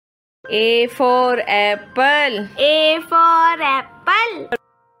A for apple. A for apple.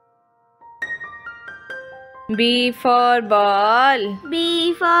 B for ball.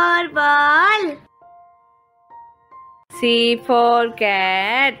 B for ball. C for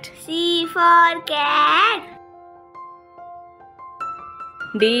cat. C for cat.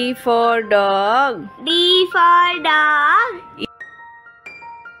 D for dog. D for dog.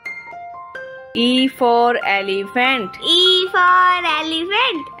 E for elephant. E for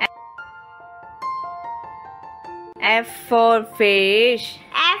elephant. F for fish.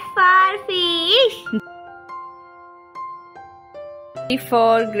 F for fish. G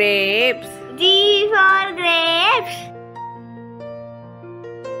for grapes. G for grapes.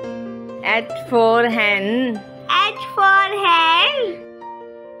 H for hen. H for hen.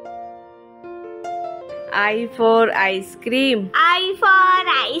 I for ice cream. I for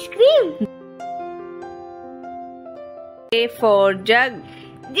ice cream. J for jug.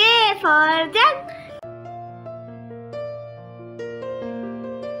 J for jug.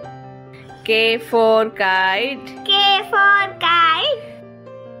 K for kite. K for kite.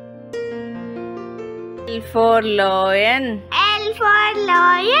 L for lion. L for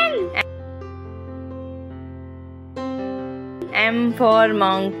lion. M for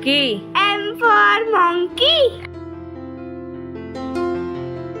monkey. M for monkey.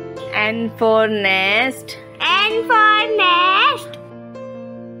 N for nest. N for nest.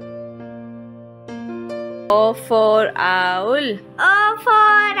 O for owl. O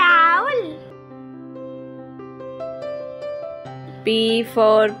for owl. P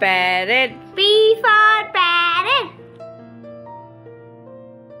for parrot. P for parrot.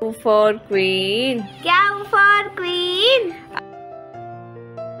 Q for queen. Q for queen.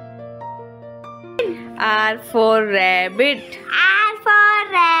 R for rabbit. R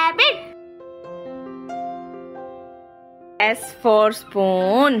for rabbit. S for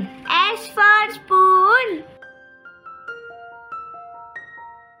spoon. S for spoon.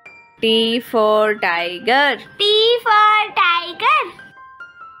 T for tiger. T for tiger.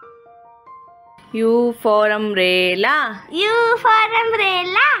 U for umbrella. U for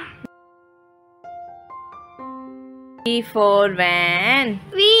umbrella. V for van.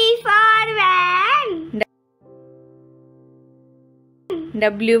 V for van.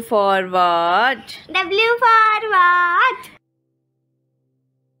 W for watch. W for watch.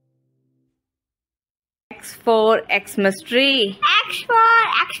 X for Xmas tree. X for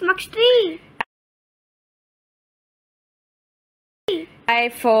Xmas tree. Y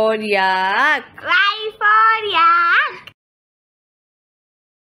for yak. Y for yak.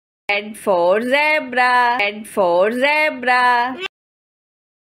 Z for zebra. Z for zebra.